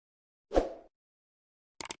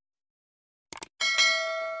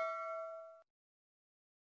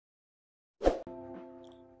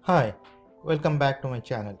Hi, welcome back to my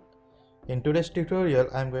channel. In today's tutorial,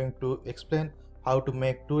 I'm going to explain how to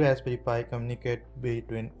make two Raspberry Pi communicate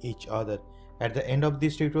between each other. At the end of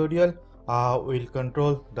this tutorial, we'll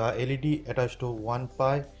control the LED attached to one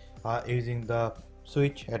Pi using the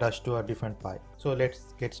switch attached to a different Pi. So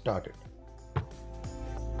let's get started.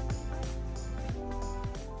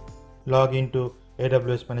 Log into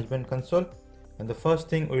AWS Management Console, and the first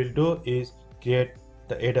thing we'll do is create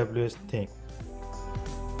the AWS thing.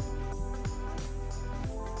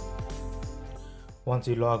 Once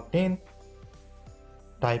you logged in,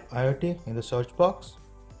 type IoT in the search box,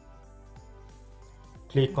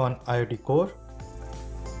 click on IoT Core.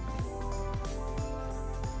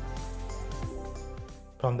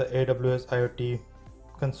 From the AWS IoT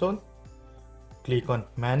console, click on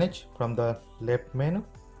Manage from the left menu.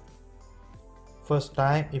 First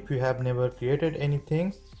time, if you have never created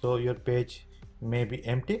anything, so your page may be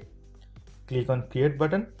empty, click on Create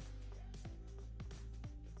button.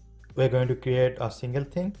 We're going to create a single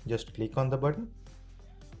thing. Just click on the button.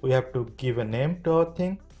 We have to give a name to our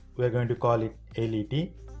thing. We're going to call it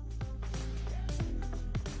LED.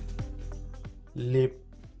 Leave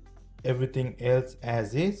everything else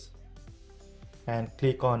as is and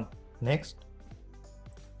click on Next.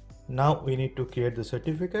 Now we need to create the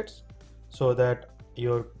certificates so that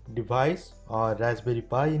your device or Raspberry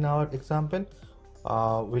Pi in our example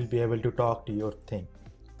will be able to talk to your thing.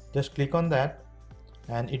 Just click on that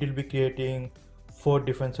and it will be creating 4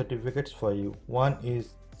 different certificates for you. One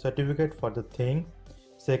is certificate for the thing,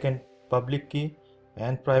 second public key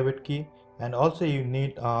and private key, and also you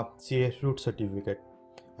need a CA root certificate.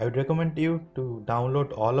 I would recommend you to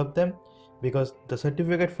download all of them because the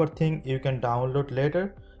certificate for thing you can download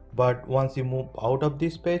later, but once you move out of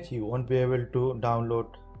this page you won't be able to download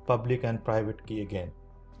public and private key again.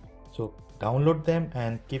 So download them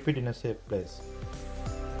and keep it in a safe place.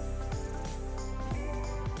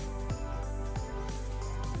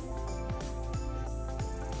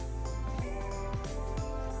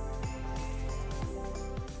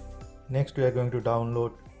 Next we are going to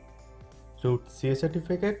download root CA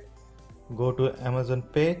certificate. Go to Amazon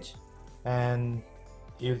page and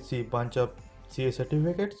you'll see bunch of CA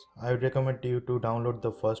certificates. I would recommend you to download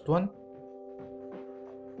the first one.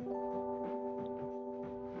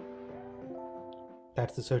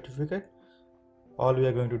 That's the certificate. All we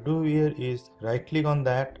are going to do here is right click on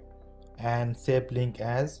that and save link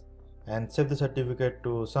as and save the certificate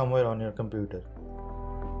to somewhere on your computer.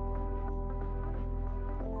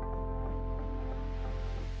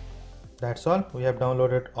 That's all. We have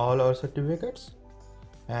downloaded all our certificates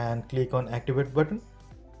and click on activate button.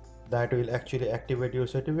 That will actually activate your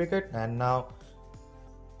certificate and now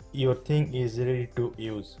your thing is ready to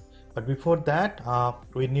use. But before that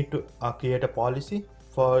we need to create a policy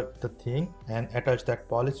for the thing and attach that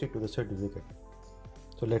policy to the certificate.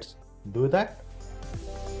 So let's do that.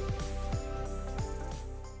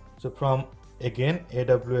 So from again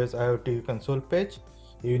AWS IoT console page,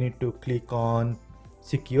 you need to click on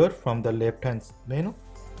secure from the left hand menu.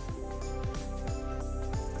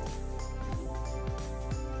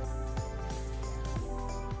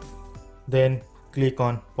 Then click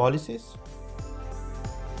on policies.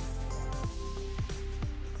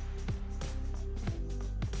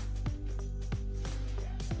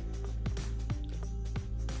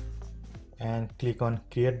 And click on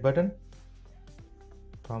create button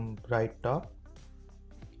from right top.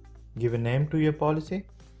 Give a name to your policy.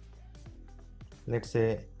 Let's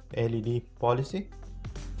say LED policy.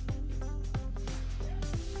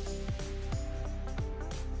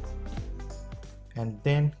 And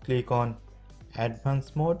then click on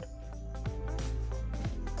advanced mode.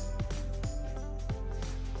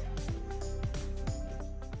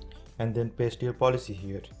 And then paste your policy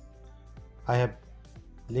here. I have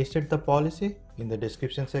listed the policy in the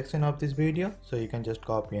description section of this video, so you can just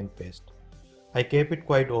copy and paste. I kept it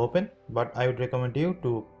quite open, but I would recommend you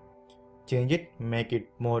to change it, make it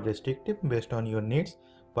more restrictive based on your needs,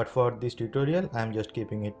 but for this tutorial I am just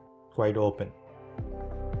keeping it quite open.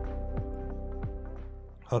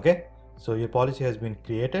 Okay, so your policy has been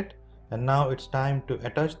created and now it's time to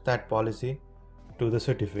attach that policy to the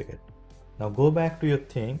certificate. Now go back to your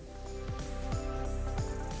thing,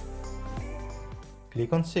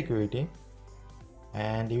 click on security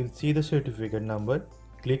and you will see the certificate number.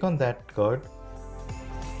 Click on that card.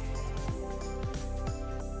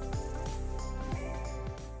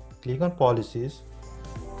 Click on policies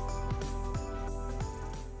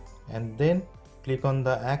and then click on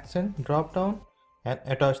the accent drop down and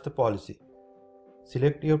attach the policy.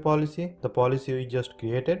 Select your policy, the policy we just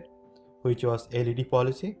created, which was LED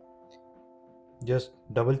policy. Just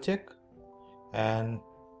double check and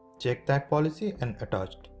check that policy and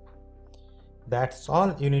attached. That's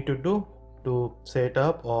all you need to do to set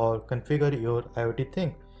up or configure your IoT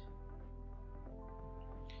thing.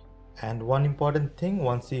 And one important thing,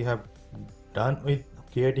 once you have done with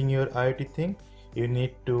creating your IoT thing, you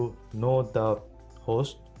need to know the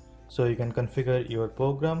host so you can configure your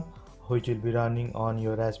program which will be running on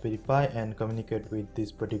your Raspberry Pi and communicate with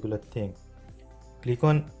this particular thing. Click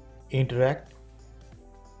on interact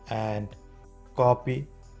and copy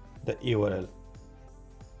the URL.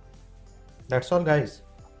 That's all, guys.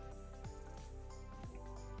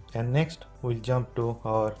 And next we'll jump to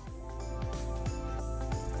our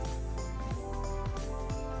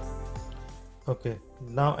okay,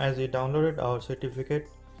 now as we downloaded our certificate,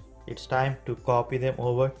 it's time to copy them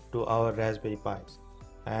over to our Raspberry Pis.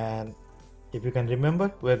 And if you can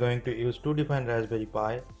remember, we're going to use two different Raspberry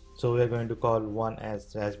Pi. So we're going to call one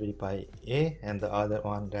as Raspberry Pi A and the other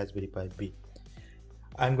one Raspberry Pi B.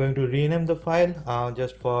 I'm going to rename the file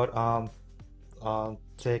just for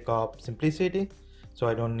sake of simplicity, so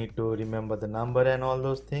I don't need to remember the number and all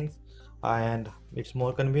those things, and it's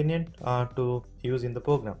more convenient to use in the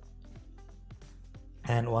program.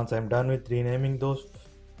 And once I'm done with renaming those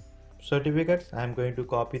certificates, I'm going to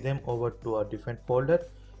copy them over to a different folder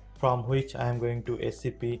from which I'm going to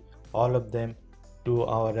SCP all of them to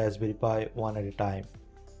our Raspberry Pi one at a time.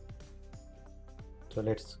 So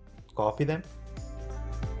let's copy them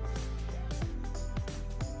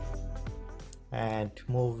and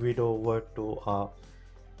move it over to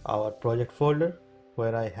our project folder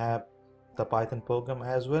where I have the Python program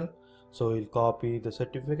as well. So we'll copy the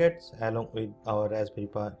certificates along with our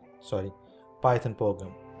Python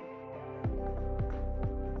program.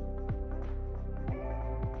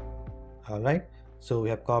 Alright, so we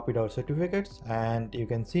have copied our certificates and you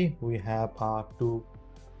can see we have our two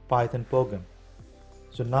Python program.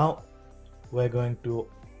 So now we're going to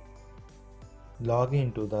log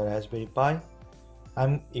into the Raspberry Pi.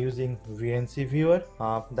 I'm using VNC viewer.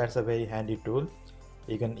 That's a very handy tool.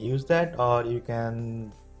 You can use that, or you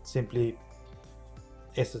can simply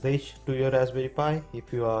SSH to your Raspberry Pi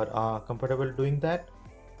if you are comfortable doing that.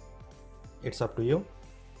 It's up to you,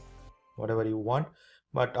 whatever you want,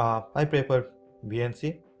 but I prefer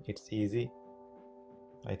VNC. It's easy,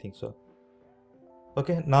 I think so.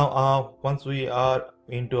 Okay, now once we are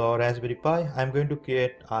into our Raspberry Pi, I'm going to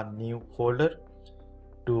create a new folder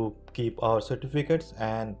to keep our certificates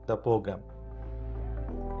and the program.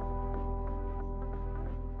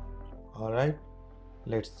 Alright,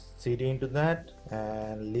 let's cd into that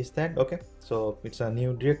and list that. Okay, so it's a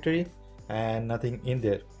new directory and nothing in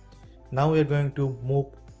there. Now we're going to move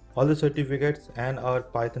all the certificates and our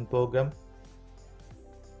Python program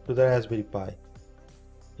to the Raspberry Pi.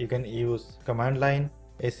 You can use command line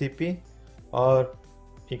SCP or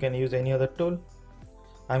you can use any other tool.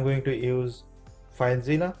 I'm going to use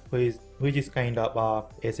FileZilla, which is kind of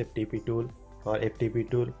a SFTP tool or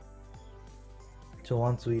FTP tool. So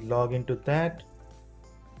once we log into that,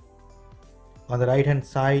 on the right hand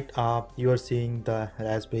side you are seeing the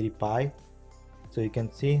Raspberry Pi. So you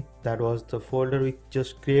can see that was the folder we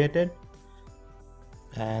just created,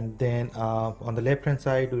 and then on the left hand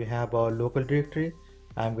side we have our local directory.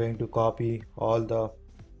 I'm going to copy all the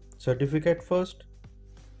certificate first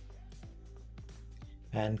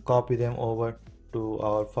and copy them over to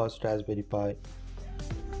our first Raspberry Pi.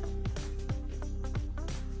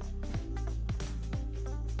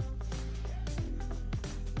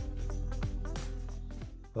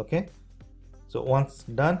 Okay, so once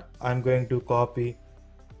done, I'm going to copy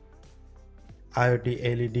IoT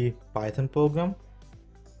LED Python program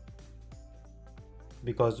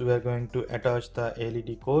because we are going to attach the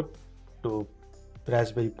LED code to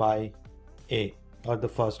Raspberry Pi A or the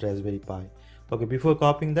first Raspberry Pi. Okay, before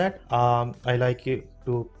copying that, I like you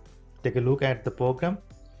to take a look at the program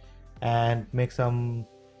and make some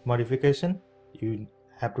modification. You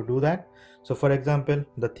have to do that. So for example,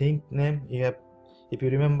 the thing name, if you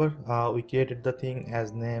remember, we created the thing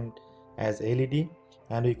as named as LED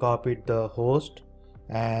and we copied the host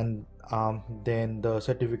and then the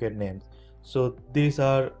certificate names. So these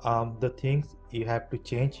are the things you have to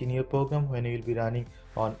change in your program when you will be running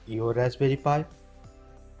on your Raspberry Pi.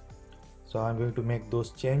 So I'm going to make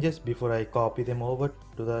those changes before I copy them over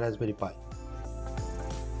to the Raspberry Pi.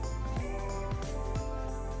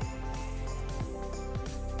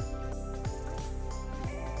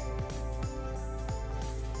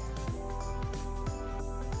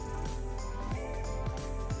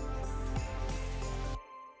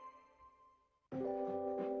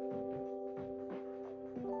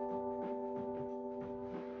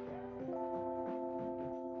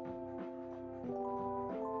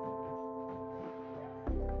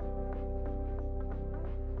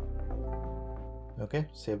 Okay,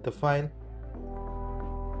 save the file.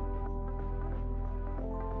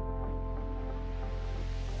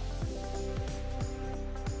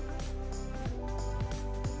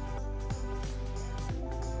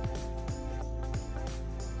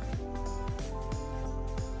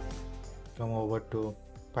 Come over to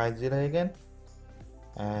FileZilla again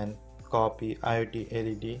and copy IoT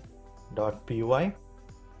LED.py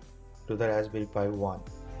to the Raspberry Pi 1.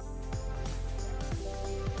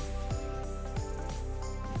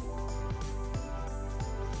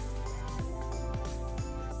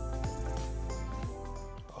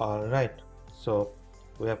 Alright, so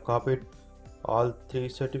we have copied all three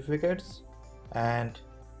certificates and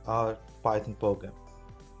our Python program.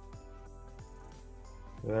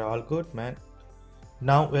 We're all good, man.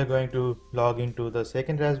 Now we're going to log into the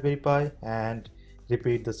second Raspberry Pi and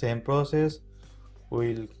repeat the same process.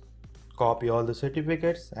 We'll copy all the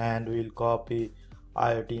certificates and we'll copy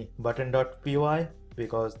IoT button.py,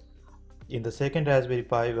 because in the second Raspberry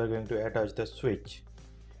Pi we're going to attach the switch.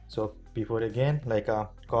 So before again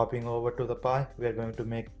copying over to the Pi, we are going to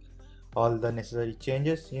make all the necessary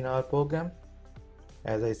changes in our program.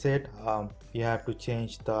 As I said, you have to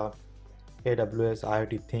change the AWS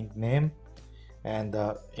IoT Thing name and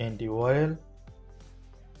the end URL,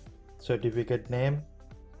 certificate name,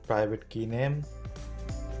 private key name,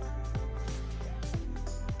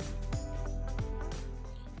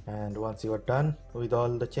 and once you are done with all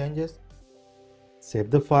the changes, save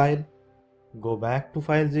the file, go back to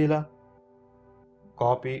FileZilla,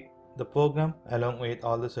 copy the program along with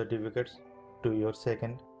all the certificates to your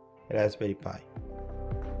second Raspberry Pi.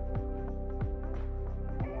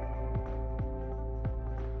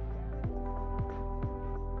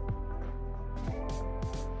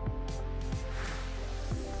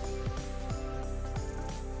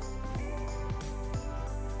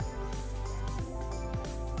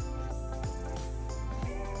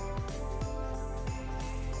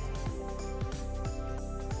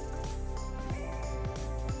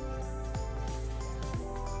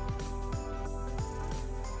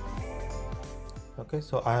 Okay,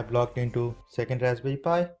 so I have logged into second Raspberry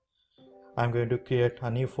Pi. I'm going to create a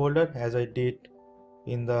new folder as I did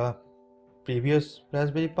in the previous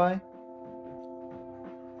Raspberry Pi.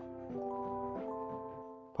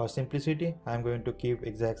 For simplicity, I'm going to keep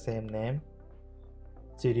exact same name.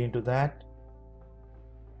 cd into that.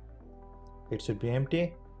 It should be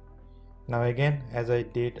empty. Now again, as I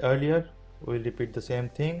did earlier, we'll repeat the same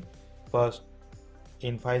thing. First,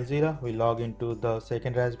 in FileZilla, we log into the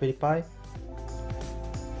second Raspberry Pi.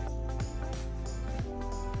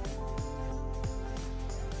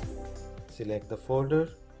 Select the folder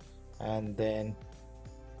and then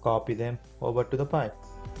copy them over to the Pi.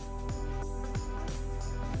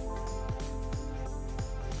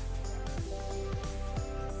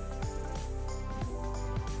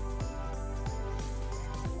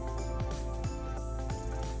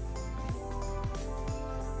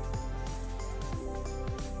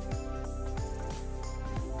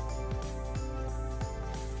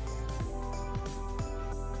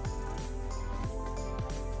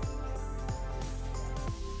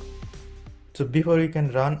 So before we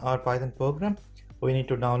can run our Python program, we need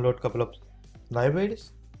to download a couple of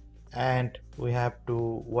libraries and we have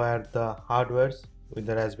to wire the hardwares with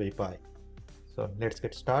the Raspberry Pi. So let's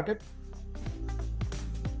get started.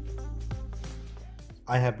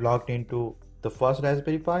 I have logged into the first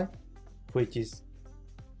Raspberry Pi, which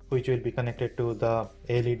will be connected to the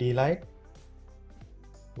LED light.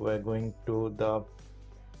 We're going to the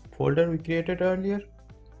folder we created earlier.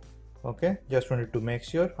 Okay, just wanted to make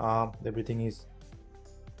sure everything is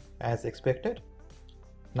as expected.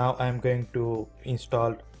 Now I'm going to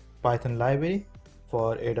install Python library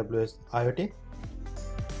for AWS IoT.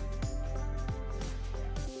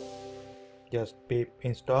 Just pip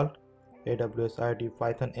install AWS IoT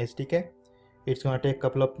Python SDK. It's gonna take a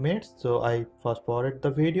couple of minutes, so I fast forward the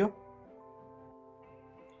video.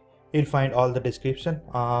 You'll find all the description,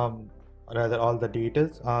 rather all the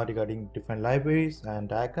details regarding different libraries and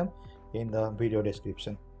diagram in the video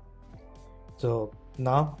description. So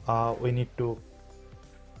now we need to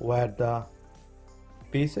wire the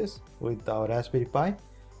pieces with our Raspberry Pi.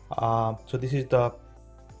 So this is the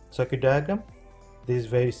circuit diagram. This is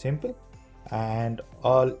very simple, and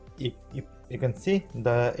all you can see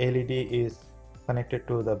the LED is connected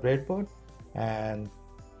to the breadboard, and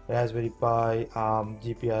Raspberry Pi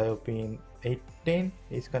GPIO pin 18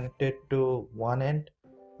 is connected to one end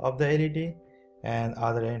of the LED and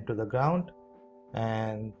other end to the ground,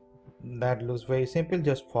 and that looks very simple.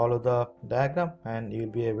 Just follow the diagram and you'll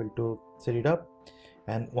be able to set it up.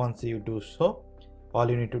 And once you do so, all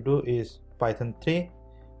you need to do is Python 3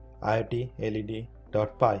 IoT LED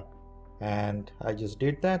 .py, and I just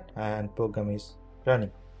did that and program is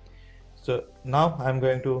running. So now I'm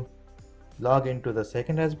going to log into the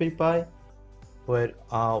second Raspberry Pi where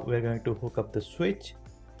we're going to hook up the switch.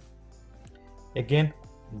 Again,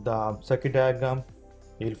 the circuit diagram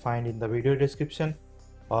you'll find in the video description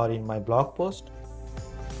or in my blog post.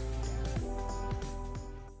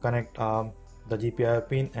 Connect the GPIO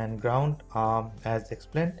pin and ground as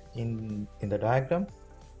explained in the diagram,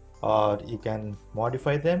 or you can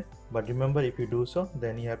modify them, but remember, if you do so,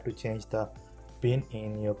 then you have to change the pin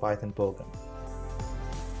in your Python program.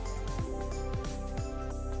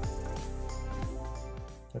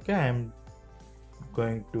 Okay, I'm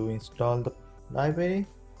going to install the library.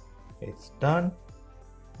 It's done,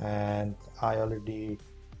 and I already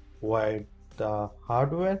wired the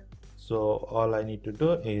hardware, so all I need to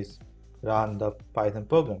do is run the Python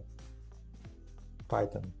program.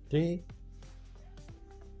 Python 3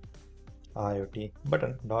 IoT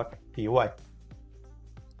button.py.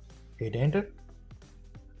 Hit enter.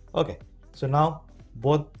 Okay, so now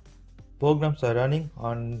both programs are running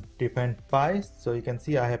on different Pis. So you can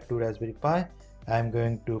see I have two Raspberry Pi. I'm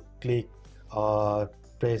going to click or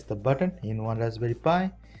press the button in one Raspberry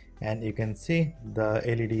Pi, and you can see the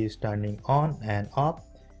LED is turning on and off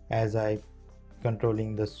as I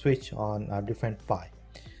controlling the switch on a different Pi.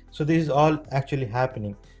 So this is all actually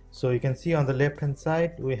happening. So you can see on the left hand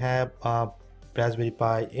side we have a Raspberry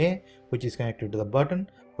Pi A, which is connected to the button.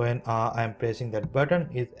 When I'm pressing that button,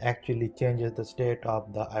 it actually changes the state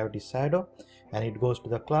of the IoT shadow and it goes to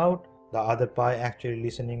the cloud. The other Pi actually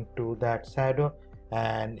listening to that shadow,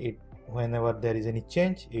 and it, whenever there is any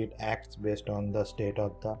change, it acts based on the state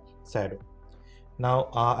of the shadow. Now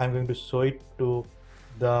I'm going to show it to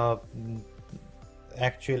the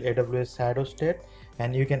actual AWS shadow state,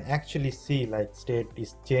 and you can actually see like state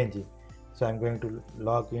is changing. So I'm going to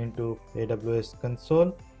log into AWS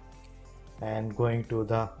console and going to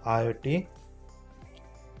the IoT,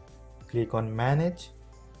 click on manage,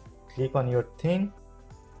 click on your thing,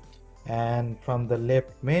 and from the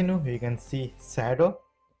left menu you can see shadow.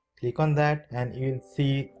 Click on that and you will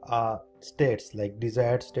see states like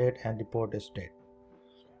desired state and reported state.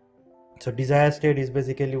 So desired state is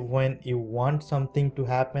basically when you want something to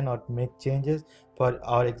happen or make changes. For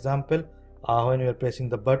our example, when we are pressing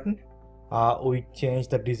the button, we change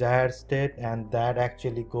the desired state, and that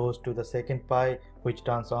actually goes to the second Pi, which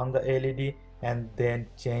turns on the LED and then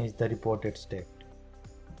change the reported state.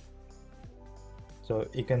 So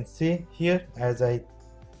you can see here as I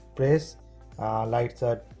press, lights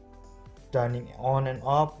are turning on and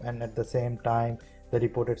off, and at the same time the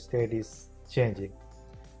reported state is changing.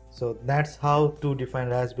 So that's how two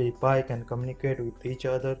different Raspberry Pi can communicate with each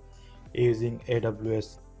other using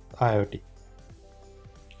AWS IoT.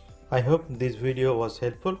 I hope this video was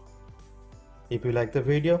helpful. If you like the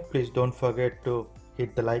video, please don't forget to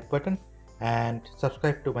hit the like button and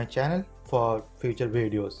subscribe to my channel for future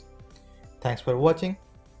videos. Thanks for watching.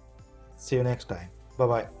 See you next time. Bye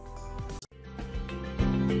bye.